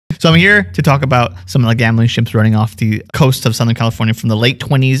So I'm here to talk about some of the gambling ships running off the coast of Southern California from the late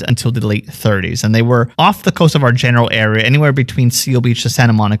 20s until the late 30s. And they were off the coast of our general area, anywhere between Seal Beach to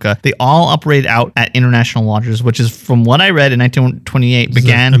Santa Monica. They all operated out at international waters, which is, from what I read in 1928,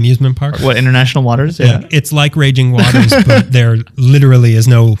 began... amusement park? What, international waters? Yeah. It's like Raging Waters, but there literally is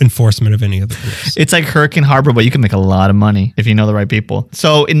no enforcement of any of the rules. It's like Hurricane Harbor, but you can make a lot of money if you know the right people.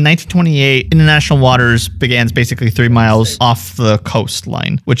 So in 1928, international waters began basically 3 miles off the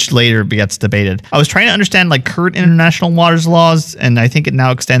coastline, which later gets debated. I was trying to understand like current international waters laws, and I think it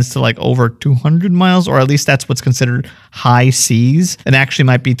now extends to like over 200 miles, or at least that's what's considered high seas. And actually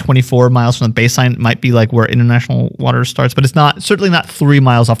might be 24 miles from the baseline. It might be like where international waters starts, but it's not, certainly not 3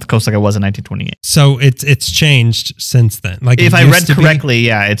 miles off the coast like it was in 1928. So it's changed since then. Like if I read correctly,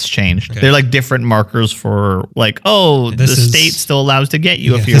 yeah, it's changed. Okay. They're like different markers for like, oh, the state still allows to get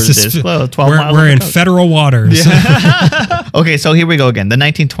you if you're this 12 miles. We're in federal waters. Yeah. Okay, so here we go again. The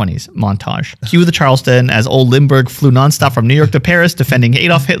 1920s montage. Cue the Charleston as old Lindbergh flew nonstop from New York to Paris, defending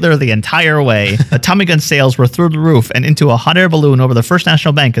Adolf Hitler the entire way. The Tommy gun sales were through the roof and into a hot air balloon over the First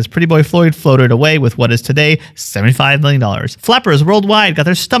National Bank as Pretty Boy Floyd floated away with what is today $75 million. Flappers worldwide got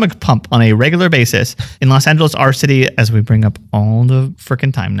their stomach pumped on a regular basis. In Los Angeles, our city, as we bring up all the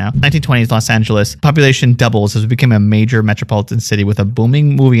freaking time now, 1920s Los Angeles, population doubles as we became a major metropolitan city with a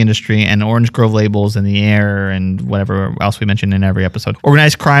booming movie industry and Orange Grove labels in the air and whatever else we mentioned in every episode.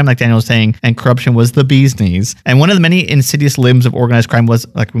 Organized crime, like Daniel was saying, and corruption was the bee's knees. And one of the many insidious limbs of organized crime was,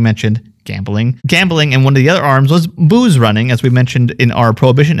 like we mentioned, gambling, and one of the other arms was booze running, as we mentioned in our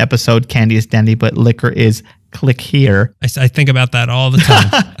Prohibition episode. Candy is dandy, but liquor is click here. I think about that all the time.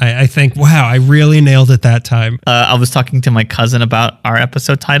 I think, wow, I really nailed it that time. I was talking to my cousin about our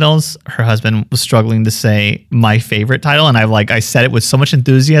episode titles. Her husband was struggling to say my favorite title, and I said it with so much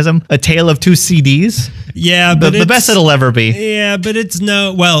enthusiasm. A Tale of Two CDs. Yeah, but the best it'll ever be. Yeah, but it's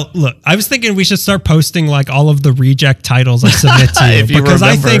no. Well, look, I was thinking we should start posting like all of the reject titles I submit to you, because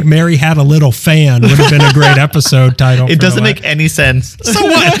I think Mary Had a Little Fan would have been a great episode title. It doesn't make any sense. So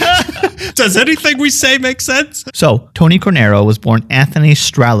what? Does anything we say make sense? So, Tony Cornero was born Anthony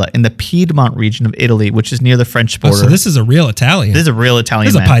Stralla in the Piedmont region of Italy, which is near the French border. So this is a real Italian. This is a real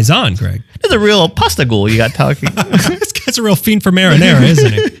Italian man. This is a man. paisan, Greg. This is a real pasta ghoul you got talking. This guy's a real fiend for marinara,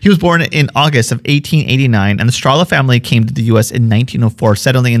 isn't he? He was born in August of 1889, and the Stralla family came to the U.S. in 1904,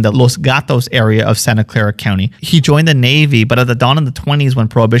 settling in the Los Gatos area of Santa Clara County. He joined the Navy, but at the dawn of the 20s, when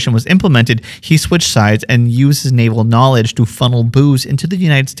Prohibition was implemented, he switched sides and used his naval knowledge to funnel booze into the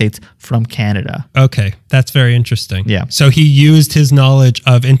United States from Canada. Okay, that's very interesting. Yeah. So he used his knowledge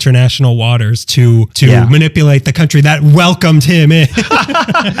of international waters to manipulate the country that welcomed him in.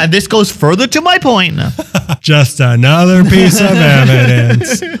 And this goes further to my point. Just another piece of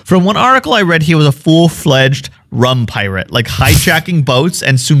evidence. From one article I read, he was a full-fledged rum pirate, like hijacking boats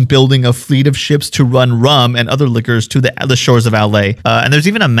and soon building a fleet of ships to run rum and other liquors to the shores of LA. And there's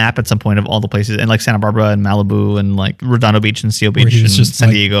even a map at some point of all the places, and like Santa Barbara and Malibu and like Redondo Beach and Seal Beach and just San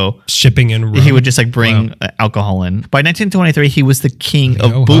Diego. Shipping in rum. He would just like bring alcohol in. By 1923, he was the king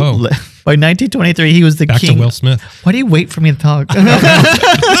of bootleg. By 1923, he was the king. Back to Will Smith. Why do you wait for me to talk?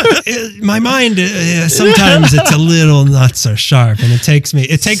 My mind, sometimes it's a little not so sharp, and it takes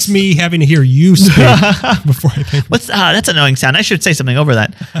me having to hear you speak before I think. That's an annoying sound. I should say something over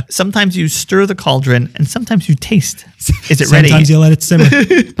that. Sometimes you stir the cauldron, and sometimes you taste. Is it ready? Sometimes you let it simmer.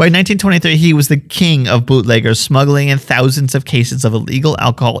 By 1923, he was the king of bootleggers, smuggling in thousands of cases of illegal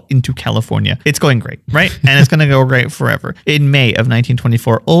alcohol into California. It's going great, right? And it's going to go great forever. In May of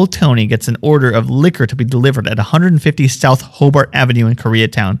 1924, Old Tony gets an order of liquor to be delivered at 150 South Hobart Avenue in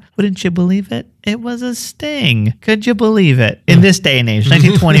Koreatown. Wouldn't you believe it? It was a sting. Could you believe it? In this day and age,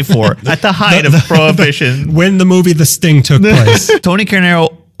 1924, at the height of Prohibition. When the movie The Sting took place. Tony Cornero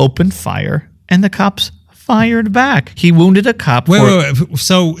opened fire, and the cops fired back. He wounded a cop. Wait.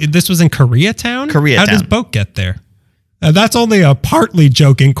 So this was in Koreatown? Koreatown. How does boat get there? That's only a partly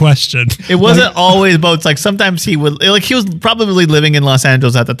joking question. It wasn't always boats. Like sometimes he would, like he was probably living in Los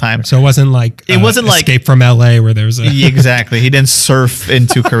Angeles at the time. So it wasn't like Escape from LA where there's a exactly. He didn't surf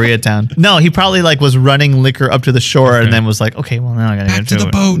into Koreatown. No, he probably like was running liquor up to the shore and then was like, okay, well now I gotta back to the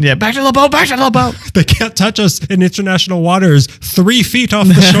boat. Yeah, back to the boat. Back to the boat. They can't touch us in international waters 3 feet off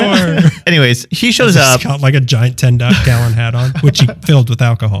the shore. Anyways, he shows up. He's got like a giant 10-gallon hat on, which he filled with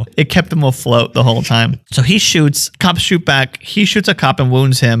alcohol. It kept him afloat the whole time. So he shoots. Cops shoot back. He shoots a cop and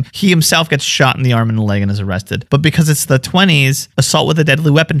wounds him. He himself gets shot in the arm and the leg and is arrested. But because it's the 20s, assault with a deadly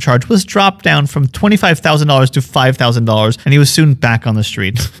weapon charge was dropped down from $25,000 to $5,000, and he was soon back on the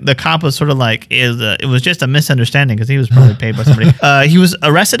street. The cop was sort of like, it was just a misunderstanding because he was probably paid by somebody. He was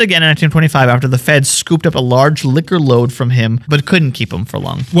arrested again in 1925 after the feds scooped up a large liquor load from him, but couldn't keep him for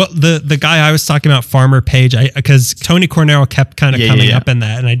long. Well, the guy I was talking about, Farmer Page, because Tony Cornero kept kind of coming up in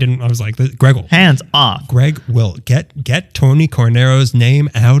that, and I was like, Greg will, hands off. Greg will get Tony Cornero's name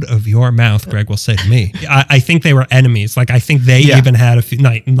out of your mouth, Greg will say to me. I think they were enemies. Like, I think they even had a few,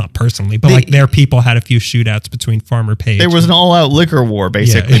 not personally, but like their people had a few shootouts between Farmer Page. There was an all-out liquor war,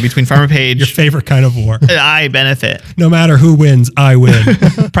 basically, between Farmer Page. Your favorite kind of war. I benefit. No matter who wins, I win.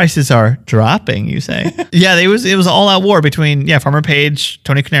 Prices are dropping, you say? Yeah, it was an all-out war between Farmer Page,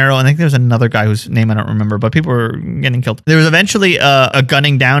 Tony Cornero, and I think there was another guy whose name I don't remember, but people were getting killed. There was eventually a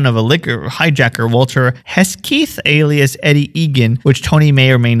gunning down of a liquor hijacker, Walter Heskeith, alias Eddie Egan, which Tony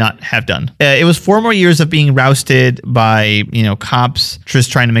may or may not have done. It was 4 more years of being rousted by cops,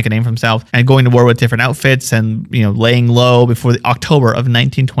 just trying to make a name for himself, and going to war with different outfits, and laying low before the October of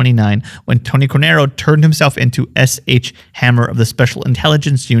 1929, when Tony Cornero turned himself into S.H. Hammer of the Special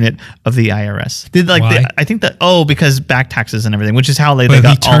Intelligence Unit of the IRS. Why? I think that because back taxes and everything, which is how they but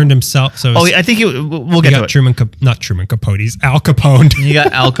got he turned himself. So I think we'll get to it. Not Truman Capote. He's Al Capone. He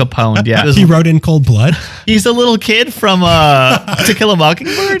got Al Capone. Yeah, he wrote In Cold Blood. He's a little kid from To Kill a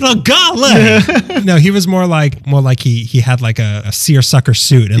Mockingbird. Oh golly! No, he was more like he had like a seersucker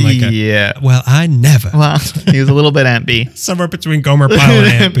suit and like well, I never. Well, he was a little bit Aunt B. Somewhere between Gomer Pyle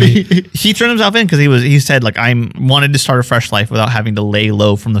and Aunt B. He turned himself in because he said like I wanted to start a fresh life without having to lay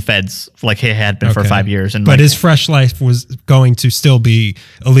low from the feds like he had been for 5 years. But his fresh life was going to still be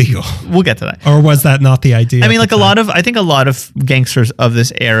illegal. We'll get to that. Or was that not the idea? I mean, like I think a lot of gangsters of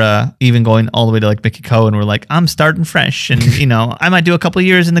this era, even going all the way to like Mickey Cohen, were like, I'm starting fresh, and I might do a couple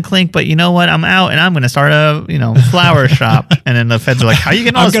years in the clink, but you know what? I'm out, and I'm going to start a flower shop. And then the feds are like, how are you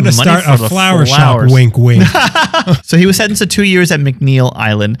getting all this money for the flowers? I'm going to start a flower shop. Wink, wink. So he was sentenced to 2 years at McNeil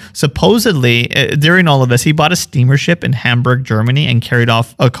Island. Supposedly, during all of this, he bought a steamer ship in Hamburg, Germany, and carried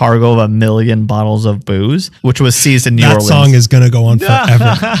off a cargo of 1 million bottles of booze, which was seized in New Orleans. That song is going to go on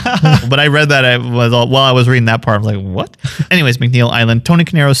forever. But I read that while I was reading that part, I'm like, what? Anyways, McNeil Island. Tony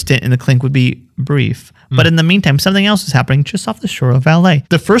Cornero's stint in the clink would be brief. But in the meantime, something else is happening just off the shore of Valais.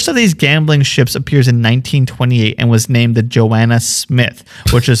 The first of these gambling ships appears in 1928 and was named the Joanna Smith,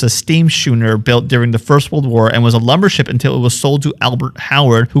 which is a steam schooner built during the First World War and was a lumber ship until it was sold to Albert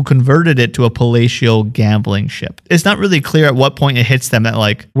Howard, who converted it to a palatial gambling ship. It's not really clear at what point it hits them that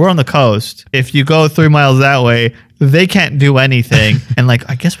like, we're on the coast. If you go 3 miles that way, they can't do anything. And like,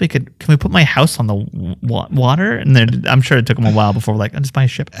 I guess can we put my house on the water? And then I'm sure it took them a while before like, I'll just buy a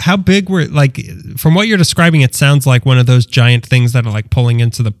ship. How big were, like, from what you're describing, it sounds like one of those giant things that are like pulling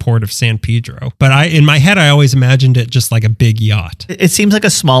into the port of San Pedro. But in my head, I always imagined it just like a big yacht. It seems like a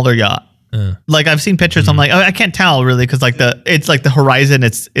smaller yacht. Like I've seen pictures, I'm like, I can't tell really because like it's like the horizon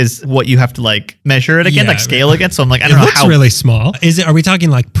is what you have to like measure it against, like scale against. So I'm like, I don't know how. It looks really small. Are we talking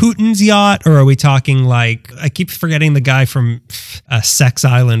like Putin's yacht, or are we talking like, I keep forgetting the guy from Sex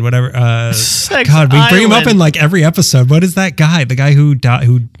Island, whatever. Sex God, we Island. Bring him up in like every episode. What is that guy? The guy who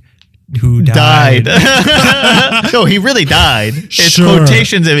died. No, he really died. It's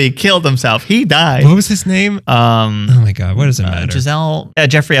quotations if he killed himself. He died. What was his name? Oh my God, what does it matter?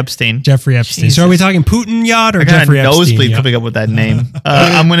 Jeffrey Epstein. Jeffrey Epstein. Jesus. So are we talking Putin yacht or Jeffrey Epstein? Nosebleed coming up with that name.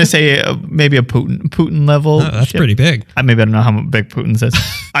 I'm going to say maybe a Putin level. Oh, that's pretty big. Maybe I don't know how big Putin's is.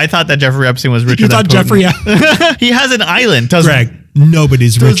 I thought that Jeffrey Epstein was richer than Putin. Jeffrey He has an island, doesn't Greg.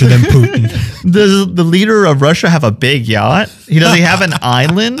 Nobody's richer than Putin. Does the leader of Russia have a big yacht? Does he have an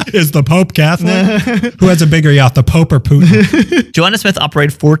island? Is the Pope Catholic? Who has a bigger yacht, the Pope or Putin? Joanna Smith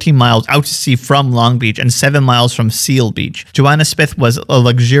operated 14 miles out to sea from Long Beach and 7 miles from Seal Beach. Joanna Smith was a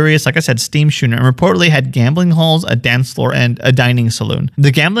luxurious, like I said, steam schooner and reportedly had gambling halls, a dance floor, and a dining saloon.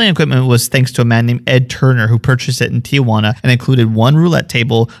 The gambling equipment was thanks to a man named Ed Turner who purchased it in Tijuana and included 1 roulette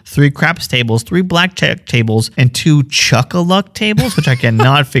table, 3 craps tables, 3 blackjack tables, and 2 chuck-a-luck tables, which I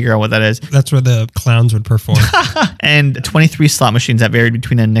cannot figure out what that is. That's where the clowns would perform. And 23 slot machines that varied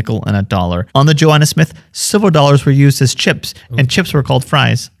between a nickel and $1. On the Joanna Smith, silver dollars were used as chips, and chips were called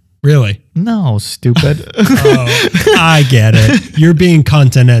fries. Really? No, stupid. Oh, I get it. You're being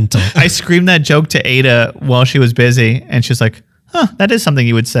continental. I screamed that joke to Ada while she was busy, and she's like, That is something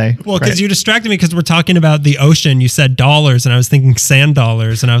you would say. Well, because you distracted me because we're talking about the ocean. You said dollars, and I was thinking sand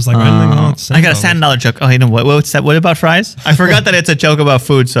dollars, and I was like, I got a sand dollar joke. Oh, you know what? What's that? What about fries? I forgot that it's a joke about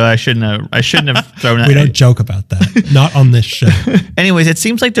food, so I shouldn't have thrown that. We don't joke about that. Not on this show. Anyways, it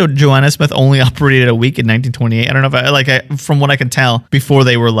seems like the Joanna Smith only operated a week in 1928. I don't know if from what I can tell, before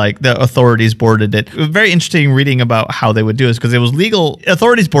they were like the authorities boarded it. Very interesting reading about how they would do this because it was legal.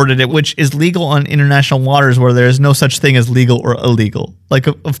 Authorities boarded it, which is legal on international waters where there is no such thing as legal or illegal. Like,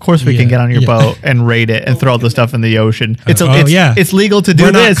 of course we can get on your boat and raid it and throw all the stuff in the ocean. It's legal to do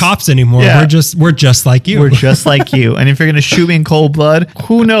this. We're not cops anymore. Yeah. We're just like you. We're just like you. And if you're going to shoot me in cold blood,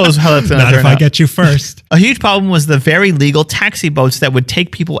 who knows how that's going to turn out. Not if I get you first. A huge problem was the very legal taxi boats that would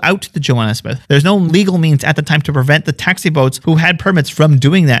take people out to the Joanna Smith. There's no legal means at the time to prevent the taxi boats who had permits from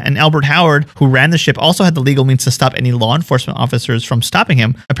doing that. And Albert Howard, who ran the ship, also had the legal means to stop any law enforcement officers from stopping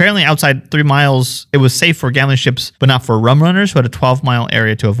him. Apparently outside 3 miles, it was safe for gambling ships, but not for rum runners who had a 12-mile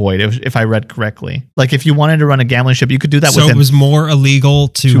area to avoid, if I read correctly. Like if you wanted to run a gambling ship, you could do that So it was more illegal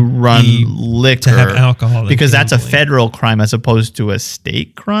to run liquor. To have alcohol. Because that's a federal crime as opposed to a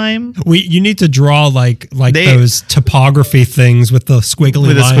state crime. You need to draw like those topography things with the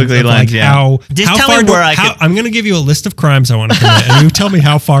squiggly lines. How far I'm going to give you a list of crimes I want to commit, and you tell me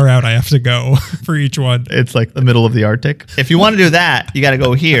how far out I have to go for each one. It's like the middle of the Arctic. If you want to do that, you got to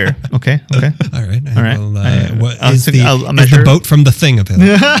go here. Okay. All right. What is the boat from the thing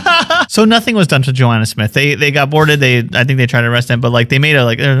available? So nothing was done to Joanna Smith. They got boarded. I think they tried to arrest him, but like they made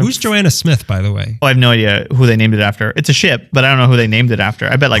Who's Joanna Smith, by the way? Oh, I have no idea who they named it after. It's a ship, but I don't know who they named it after.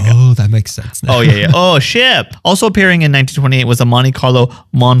 I bet like. Oh, that makes sense now. Oh yeah. Oh, ship. Also appearing in 1928 was a Monte Carlo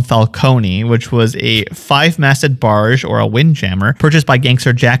Monfalcone, which was a 5-masted barge or a windjammer purchased by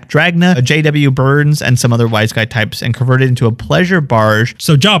gangster Jack Dragna, J.W. Burns, and some other wise guy types, and converted into a pleasure barge.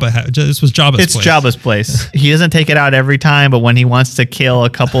 So this was Jabba's place. It's Jabba's place. He doesn't take it out every time, but when he wants to kill a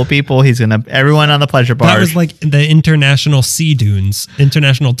couple of people, he's gonna everyone on the pleasure barge. That was like the international sea dunes,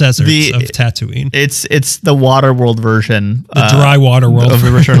 international deserts of Tatooine. It's the water world version, the dry water world of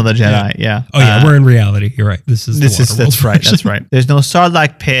the Return of the Jedi. Yeah. Oh yeah, we're in reality. You're right. That's right. That's right. There's no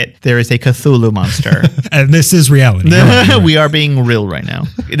Sarlacc pit. There is a Cthulhu monster, and this is reality. You're right. We are being real right now.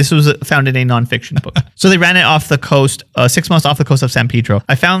 This was found in a nonfiction book. So they ran it off the coast, 6 months off the coast of San Pedro.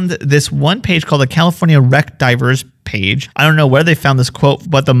 I found this one page called the California Wreck Divers page. I don't know where they found this quote,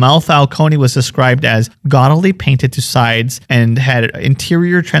 but the Monfalcone was described as gaudily painted to sides and had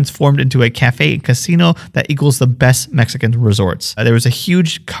interior transformed into a cafe and casino that equals the best Mexican resorts. There was a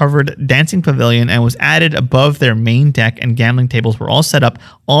huge covered dancing pavilion and was added above their main deck, and gambling tables were all set up,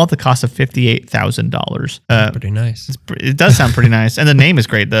 all at the cost of $58,000. Pretty nice. It does sound pretty nice. And the name is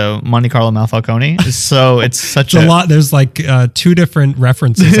great, though. Monte Carlo Monfalcone. So it's such a lot. There's like 2 different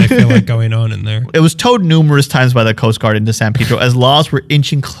references I feel like going on in there. It was towed numerous times by the Coast Guard into San Pedro as laws were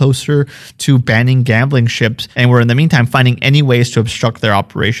inching closer to banning gambling ships and were in the meantime finding any ways to obstruct their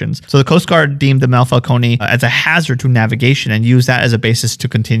operations. So the Coast Guard deemed the Monfalcone as a hazard to navigation and used that as a basis to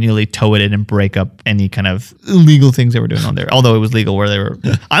continually tow it in and break up any kind of illegal things they were doing on there. Although it was legal where they were.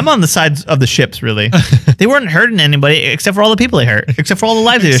 I'm on the sides of the ships, really. They weren't hurting anybody except for all the people they hurt, except for all the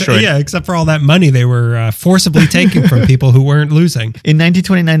lives they destroyed. Yeah, except for all that money they were forcibly taking from people who weren't losing. In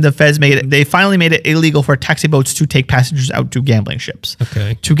 1929, the feds finally made it illegal for taxi boats to take passengers out to gambling ships.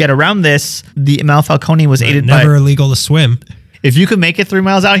 Okay. To get around this, the Monfalcone was aided by... Never illegal to swim. If you can make it 3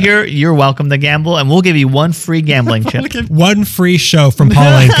 miles out here, you're welcome to gamble, and we'll give you 1 free gambling chip. 1 free show from Paul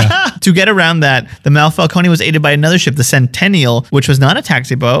Anka. To get around that, the Monfalcone was aided by another ship, the Centennial, which was not a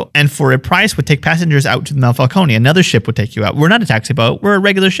taxi boat, and for a price would take passengers out to the Monfalcone. Another ship would take you out. We're not a taxi boat. We're a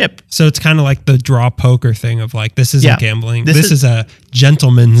regular ship. So it's kind of like the draw poker thing of like, this isn't gambling. This is a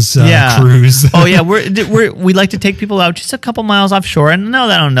gentleman's cruise. Oh, yeah. We like to take people out just a couple miles offshore, and no,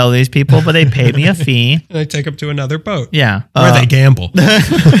 I don't know these people, but they pay me a fee. And I take them to another boat. Yeah. Where they gamble.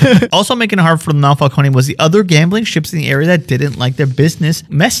 Also making it hard for the Monfalcone was the other gambling ships in the area that didn't like their business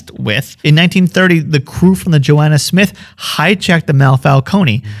messed with. In 1930, the crew from the Joanna Smith hijacked the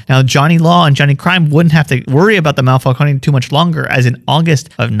Monfalcone. Now, Johnny Law and Johnny Crime wouldn't have to worry about the Monfalcone too much longer, as in August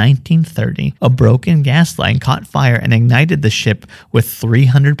of 1930, a broken gas line caught fire and ignited the ship with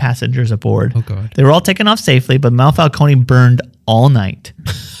 300 passengers aboard. Oh, God. They were all taken off safely, but Monfalcone burned all night.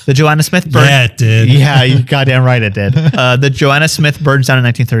 The Joanna Smith burned. Yeah, it did. Yeah, you goddamn right it did. The Joanna Smith burns down in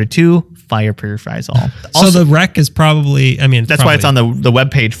 1932. fire purifies all. So the wreck is probably, I mean, that's why it's on the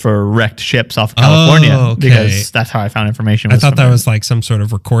webpage for wrecked ships off California, because that's how I found information. I thought that was like some sort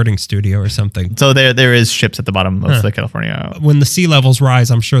of recording studio or something. So there is ships at the bottom of the California. When the sea levels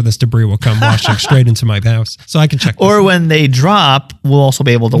rise, I'm sure this debris will come washing straight into my house, so I can check. Or when they drop, we'll also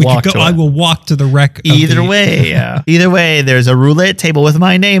be able to walk to it. I will walk to the wreck. Either way, yeah. Either way, there's a roulette table with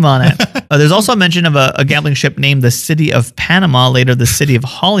my name on it. There's also a mention of a gambling ship named the City of Panama, later the City of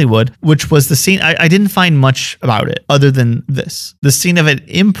Hollywood, which was the scene. I didn't find much about it other than this. The scene of an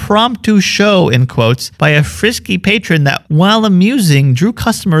impromptu show, in quotes, by a frisky patron that, while amusing, drew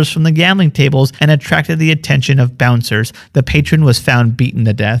customers from the gambling tables and attracted the attention of bouncers. The patron was found beaten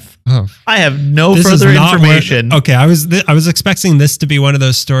to death. Oh. I have no further information. Okay, I was expecting this to be one of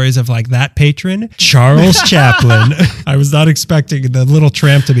those stories of like that patron, Charles Chaplin. I was not expecting the little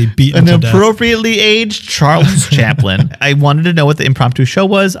tramp to be beaten to death. An appropriately aged Charles Chaplin. I wanted to know what the impromptu show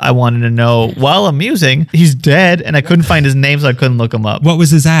was. I wanted to know, while amusing, he's dead, and I couldn't find his name, so I couldn't look him up. What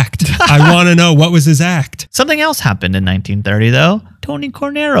was his act? I want to know, what was his act? Something else happened in 1930, though. Tony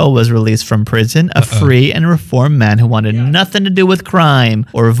Cornero was released from prison, a free and reformed man who wanted nothing to do with crime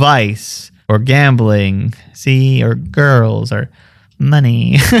or vice or gambling, or girls or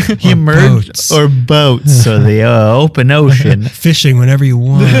money. He emerged, or boats, or the open ocean. Fishing whenever you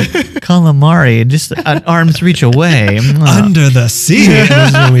want. Calamari, just an arm's reach away. Under the sea. This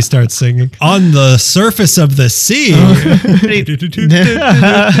is when we start singing. On the surface of the sea.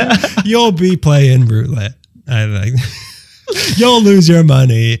 You'll be playing roulette. I like. You'll lose your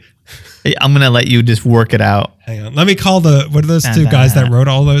money. I'm gonna let you just work it out. Hang on. Let me call what are those two guys that wrote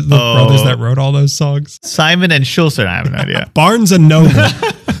all those brothers that wrote all those songs? Simon and Schulzer. I have no idea. Barnes and Noble.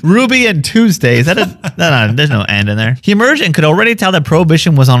 Ruby and Tuesday. Is that no, there's no end in there. He emerged and could already tell that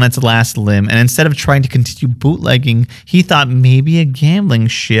prohibition was on its last limb, and instead of trying to continue bootlegging, he thought maybe a gambling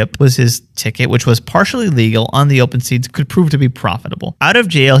ship was his ticket, which was partially legal on the open seas, could prove to be profitable. Out of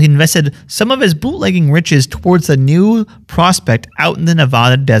jail, he invested some of his bootlegging riches towards a new prospect out in the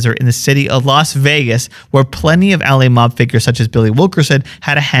Nevada desert in the city of Las Vegas, where plenty of LA mob figures such as Billy Wilkerson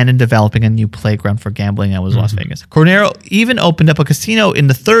had a hand in developing a new playground for gambling. That was Las Vegas. Cornero even opened up a casino in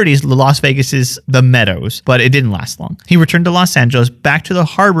the 30s, Las Vegas's The Meadows, but it didn't last long. He returned to Los Angeles, back to the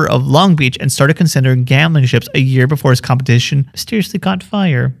harbor of Long Beach, and started considering gambling ships a year before his competition mysteriously caught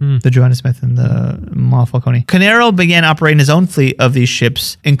fire. The Joanna Smith and the Ma Falcone. Cornero began operating his own fleet of these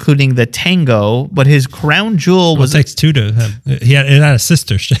ships, including the Tango, but his crown jewel was... It takes two to have... It had a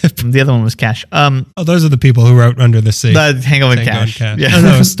sister ship. The other one was Cash. Those are the people who wrote Under the Sea. The Tango and Cash. Yeah. Oh,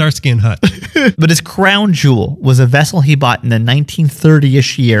 no, it was Starsky and Hutch. But his crown jewel was a vessel he bought in the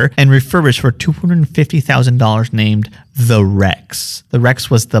 1930-ish year and refurbished for $250,000 named the Rex. The Rex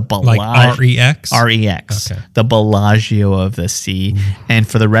was the like R-E-X? R-E-X. Okay. The Bellagio of the sea. And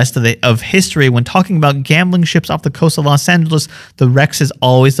for the rest of history, when talking about gambling ships off the coast of Los Angeles, the Rex is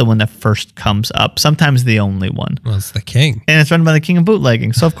always the one that first comes up. Sometimes the only one. Well, it's the king. And it's run by the king of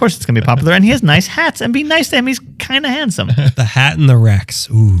bootlegging. So of course it's going to be popular. And he has nice hats. And be nice to him. He's kind of handsome. The Hat and the Rex.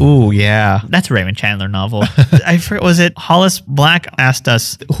 Ooh, yeah. That's a Raymond Chandler novel. I forget, was it Hollis Black asked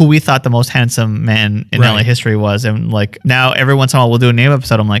us who we thought the most handsome man in LA history was. And like now every once in a while we'll do a name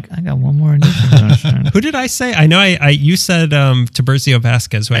episode. I'm like, I got one more. Who did I say? I know you said Tiburcio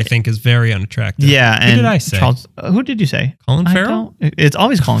Vasquez, who I think is very unattractive. Yeah. Who did I say? Who did you say? Colin Farrell? It's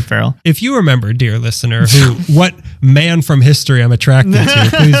always Colin Farrell. If you remember, dear listener, what man from history I'm attracted to,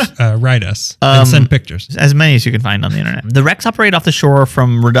 please write us and send pictures. As many as you can find on the internet. The Rex operate off the shore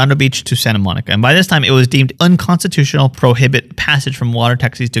from Redondo Beach to Santa Monica. And by this time, it was deemed unconstitutional, prohibit passage from water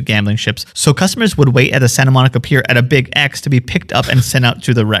taxis to gambling ships. So customers would wait at the Santa Monica pier at a big X to be picked up and sent out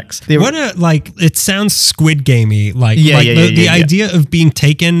to the Rex. It sounds Squid Gamey. The idea of being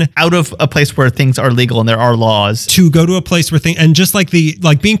taken out of a place where things are legal and there are laws to go to a place where things, and just like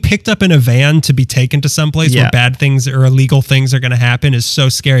being picked up in a van to be taken to someplace where bad things or illegal things are going to happen is so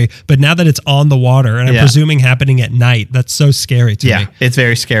scary. But now that it's on the water, and I'm presuming happening at night, that's so scary to me. Yeah, it's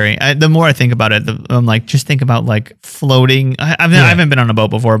very scary. The more I think about it, I'm like, just think about like floating. I haven't been on a boat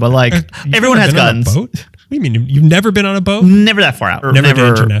before, but like everyone has guns. What do you mean? You've never been on a boat? Never that far out. Never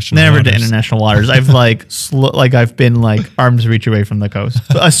to international waters. I've I've been like arm's reach away from the coast,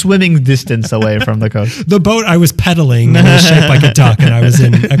 a swimming distance away from the coast. The boat I was pedaling and it was shaped like a duck, and I was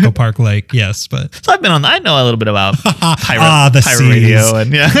in Echo Park Lake. Yes, but so I've been on. I know a little bit about pirate radio,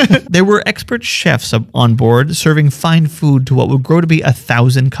 and there were expert chefs on board serving fine food to what would grow to be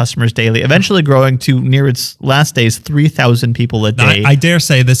 1,000 customers daily, eventually growing to near its last days 3,000 people a day. I dare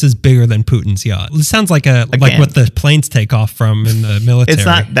say this is bigger than Putin's yacht. It sounds like a like what the planes take off from in the military. It's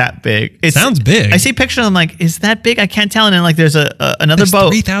not that big. It sounds big. I see pictures of them like, is that big? I can't tell. And then like there's another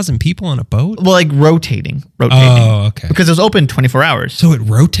boat. 3,000 people on a boat? Well, like rotating. Oh, okay. Because it was open 24 hours. So it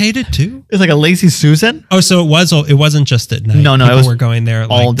rotated too? It's like a lazy Susan. Oh, so it wasn't just at night. No, People it was were going there at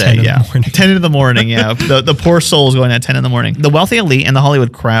all like day. 10 in the morning. 10 in the morning, yeah. the poor souls going at 10 in the morning. The wealthy elite and the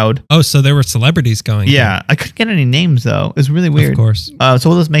Hollywood crowd. Oh, so there were celebrities going. Yeah. there. I couldn't get any names though. It was really weird. Of course. So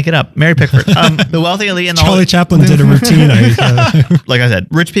we'll just make it up. Mary Pickford. The wealthy elite and the Charlie Chaplin did a routine. Like I said,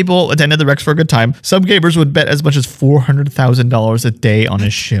 rich people attended the wrecks for a good time. Some gamers would bet as much as $400,000 a day on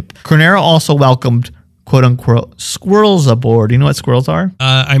his ship. Cornero also welcomed quote unquote squirrels aboard. You know what squirrels are?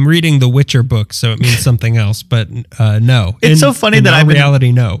 I'm reading the Witcher book, so it means something else, but no. It's so funny that in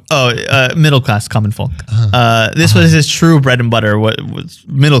reality, no. Middle class common folk. This was his true bread and butter. What was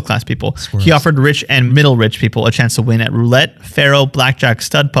middle class people? Squirrels. He offered rich and middle rich people a chance to win at roulette, faro, blackjack,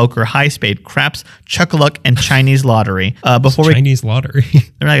 stud poker, high spade, craps, chuck-a-luck, and Chinese lottery. Chinese lottery.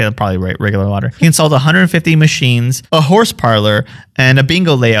 They're not gonna probably write regular lottery. He installed 150 machines, a horse parlor, and a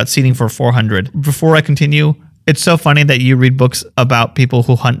bingo layout seating for 400. Before I continue, it's so funny that you read books about people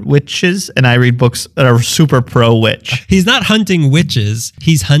who hunt witches, and I read books that are super pro witch. He's not hunting witches.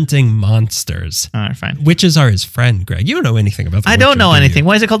 He's hunting monsters. All right, fine. Witches are his friend, Greg. You don't know anything about the I Witcher, don't know anything.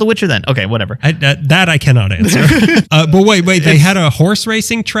 Why is it called The Witcher then? Okay, whatever. That I cannot answer. But wait. They had a horse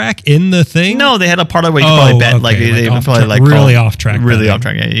racing track in the thing? No, they had a part of where you could probably bet. Okay, like they off probably like really off track. Really off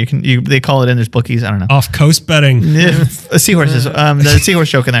track. Yeah, they call it in. There's bookies. I don't know. Off coast betting. Seahorses. The seahorse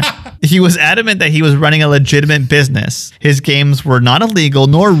joke in there. He was adamant that he was running a legitimate business. His games were not illegal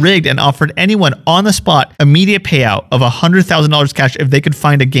nor rigged and offered anyone on the spot immediate payout of $100,000 cash if they could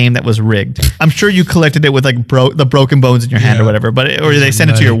find a game that was rigged. I'm sure you collected it with like the broken bones in your hand or whatever, or they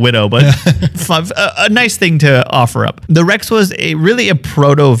sent it to your widow. But a nice thing to offer up. The Rex was really a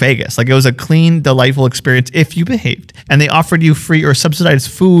proto Vegas. Like it was a clean, delightful experience if you behaved, and they offered you free or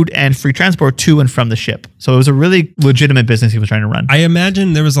subsidized food and free transport to and from the ship. So it was a really legitimate business he was trying to run. I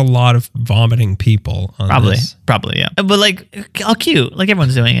imagine there was a lot of vomiting people on this. Probably, yeah. But like, how cute. Like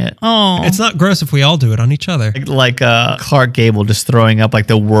everyone's doing it. Oh. It's not gross if we all do it on each other. Like Clark Gable just throwing up like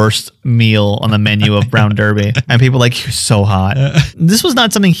the worst meal on the menu of Brown Derby. And people like, you're so hot. This was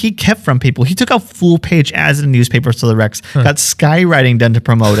not something he kept from people. He took out full page ads in the newspapers to the Rex. Got skywriting done to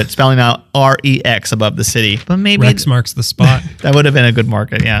promote it, spelling out REX above the city. But maybe Rex marks the spot. That would have been a good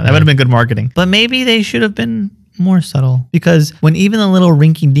market. Yeah, that would have been good marketing. But maybe they should have been more subtle, because when even the little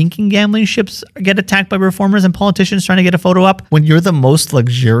rinky-dinky gambling ships get attacked by reformers and politicians trying to get a photo up, when you're the most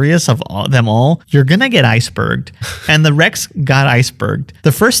luxurious of them all, you're gonna get iceberged. And the Rex got iceberged.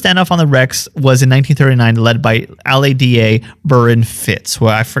 The first standoff on the Rex was in 1939, led by LADA Burren Fitz, who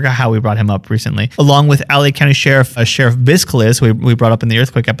I forgot how we brought him up recently, along with LA County Sheriff Biscalis, who we brought up in the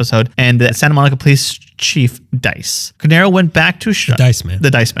earthquake episode, and the Santa Monica Police Chief Dice. Cornero went back to the Dice Man.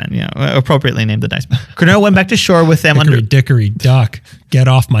 The Dice Man, yeah, appropriately named the Dice Man. Cornero went back to shore with them Hickory dickory dock. Get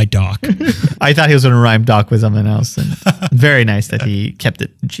off my dock. I thought he was going to rhyme dock with something else. And very nice that he kept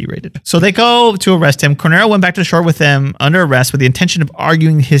it G-rated. So they go to arrest him. Cornero went back to shore with them under arrest with the intention of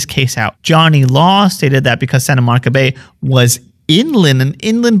arguing his case out. Johnny Law stated that because Santa Monica Bay was an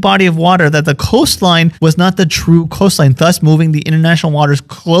inland body of water, that the coastline was not the true coastline, thus moving the international waters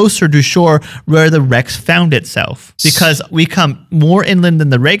closer to shore where the Rex found itself. Because we come more inland than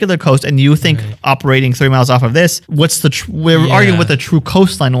the regular coast, and you think operating 3 miles off of this, we're arguing what the true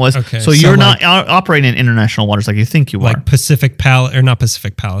coastline was. Okay, so you're not operating in international waters like you think you are. Like not Pacific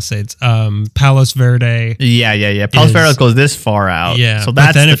Palisades, Palos Verde. Yeah. Palos Verde goes this far out. Yeah. So that's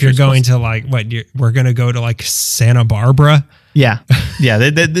but then if you're going to like we're going to go to like Santa Barbara. Yeah.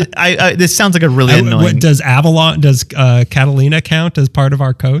 This sounds like a really annoying. Does Catalina count as part of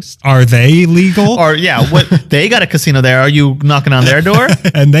our coast? Are they legal? Or they got a casino there. Are you knocking on their door?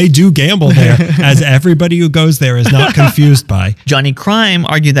 And they do gamble there, as everybody who goes there is not confused by. Johnny Crime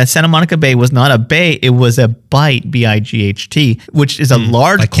argued that Santa Monica Bay was not a bay; it was a bight, B-I-G-H-T, which is a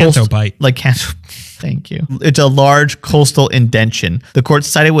large Canto Bight. Like Canto. Thank you. It's a large coastal indention. The court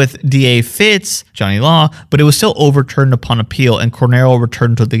sided with D.A. Fitz, Johnny Law, but it was still overturned upon appeal, and Cornero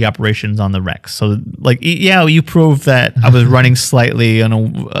returned to the operations on the Rex. So, you proved that I was running slightly in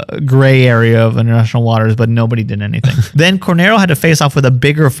a gray area of international waters, but nobody did anything. Then Cornero had to face off with a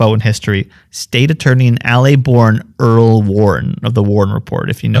bigger foe in history, state attorney in LA-born Earl Warren of the Warren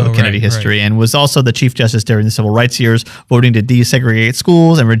Report, if you know Kennedy history, and was also the Chief Justice during the Civil Rights years, voting to desegregate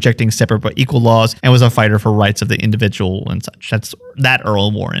schools and rejecting separate but equal laws, and was a fighter for rights of the individual and such. That's that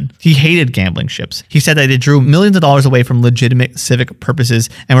Earl Warren. He hated gambling ships. He said that they drew millions of dollars away from legitimate civic purposes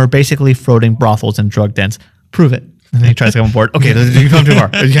and were basically floating brothels and drug dens. Prove it. And then he tries to come on board. Okay, you've come too far.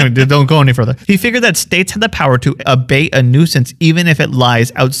 Don't go any further. He figured that states had the power to abate a nuisance even if it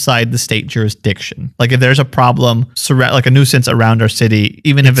lies outside the state jurisdiction. Like if there's a problem, like a nuisance around our city,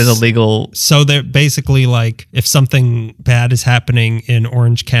 even if it's illegal. So they're basically like, if something bad is happening in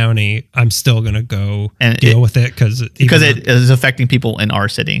Orange County, I'm still going to go and deal with it because it is affecting people in our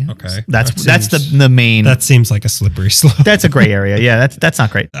city. Okay. That's the main. That seems like a slippery slope. That's a gray area. Yeah, that's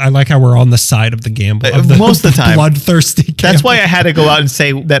not great. I like how we're on the side of the gamble. Most of the time. Bloodthirsty gamble. That's why I had to go out and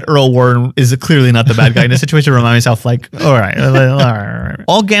say that Earl Warren is clearly not the bad guy in this situation to remind myself, like, all right.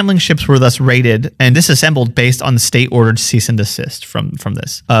 All gambling ships were thus raided and disassembled based on the state-ordered cease and desist from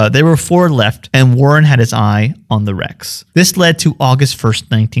this. There were 4 left, and Warren had his eye on the wrecks. This led to August 1st,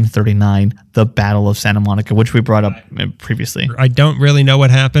 1939, the Battle of Santa Monica, which we brought up previously. I don't really know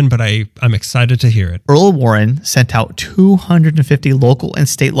what happened, but I'm excited to hear it. Earl Warren sent out 250 local and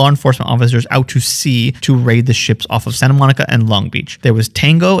state law enforcement officers out to sea to raid the ships off of Santa Monica and Long Beach. There was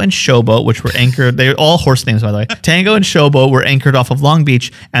Tango and Showboat, which were anchored. They're all horse names, by the way. Tango and Showboat were anchored off of Long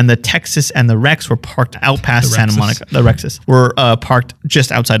Beach, and the Texas and the Rex were parked out past Santa Monica. The Rexes were parked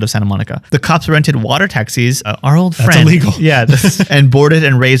just outside of Santa Monica. The cops rented water taxis. Our old friend. That's illegal. Yeah. And boarded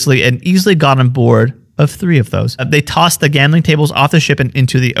and easily got on board of 3 of those. They tossed the gambling tables off the ship and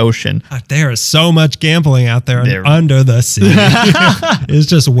into the ocean. There is so much gambling out there under the sea. It's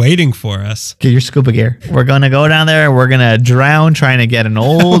just waiting for us. Get your scuba gear. We're going to go down there. We're going to drown trying to get an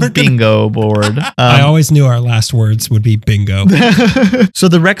old bingo board. I always knew our last words would be bingo. So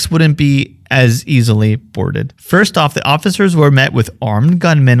the wrecks wouldn't be as easily boarded. First off, the officers were met with armed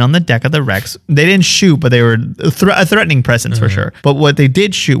gunmen on the deck of the wrecks. They didn't shoot, but they were a threatening presence for sure. But what they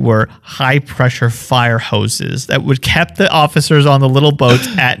did shoot were high-pressure fire hoses that would keep the officers on the little boats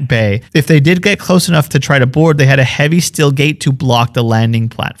at bay. If they did get close enough to try to board, they had a heavy steel gate to block the landing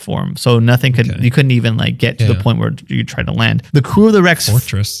platform, so nothing could. You couldn't even like get to the point where you tried to land. The crew of the wrecks,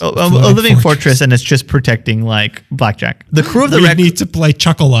 a living fortress, and it's just protecting like blackjack. The crew of the wreck need to play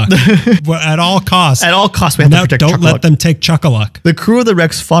Chuck-a-Luck. At all costs. At all costs, we have to protect Don't let them take Chuck-a-Luck. The crew of the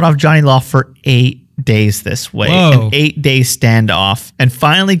wrecks fought off Johnny Law for 8 days this way. Whoa. An 8-day standoff, and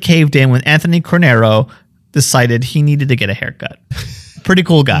finally caved in when Anthony Cornero decided he needed to get a haircut. Pretty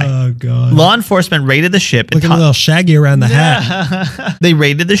cool guy. Oh, God. Law enforcement raided the ship. Looking a little shaggy around the hat. They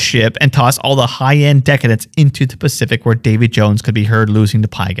raided the ship and tossed all the high-end decadents into the Pacific, where Davy Jones could be heard losing to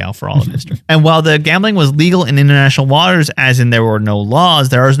Pie Gal for all of history. And while the gambling was legal in international waters, as in there were no laws,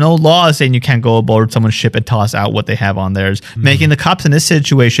 there is no law saying you can't go aboard someone's ship and toss out what they have on theirs, making the cops in this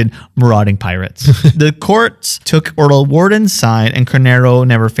situation marauding pirates. The courts took Earl Warden's side, and Cornero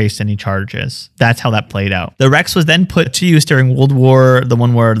never faced any charges. That's how that played out. The Rex was then put to use during World War, the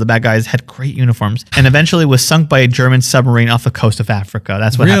one where the bad guys had great uniforms, and eventually was sunk by a German submarine off the coast of Africa.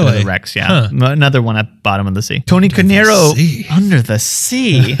 That's what happened to the Rex. Yeah. Another one at the bottom of the sea. Tony Cornero under the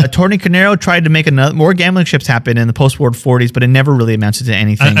sea. Tony Cornero tried to make more gambling ships happen in the post-war 40s, but it never really amounted to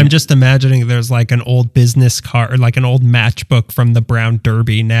anything. I'm just imagining there's like an old business card, or like an old matchbook from the Brown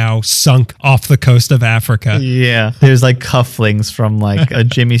Derby now sunk off the coast of Africa. Yeah. There's like cufflinks from like a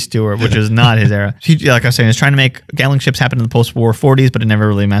Jimmy Stewart, which is not his era. He, like I was saying, was trying to make gambling ships happen in the post-war 40s, but it never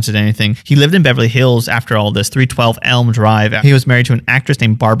really amounted to anything. He lived in Beverly Hills after all this, 312 Elm Drive. He was married to an actress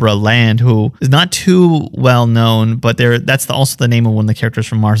named Barbara Land, who is not too well known, but that's also the name of one of the characters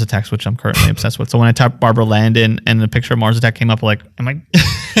from Mars Attacks, which I'm currently obsessed with. So when I typed Barbara Land in and the picture of Mars Attack came up, like, am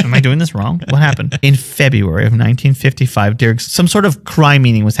I doing this wrong? What happened? In February of 1955, during some sort of crime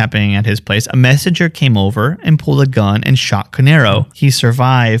meeting was happening at his place, a messenger came over and pulled a gun and shot Cornero. He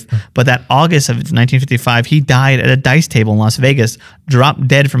survived, but that August of 1955, he died at a dice table in Las Vegas, dropped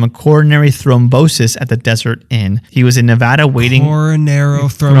dead from a coronary thrombosis at the Desert Inn. He was in Nevada waiting. Coronary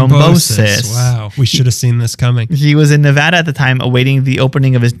thrombosis. Wow. We should have seen this coming. He was in Nevada at the time awaiting the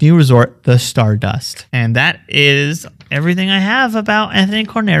opening of his new resort, the Stardust. And that is everything I have about Anthony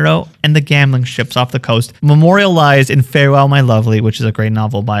Cornero and the gambling ships off the coast, memorialized in Farewell, My Lovely, which is a great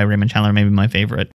novel by Raymond Chandler, maybe my favorite.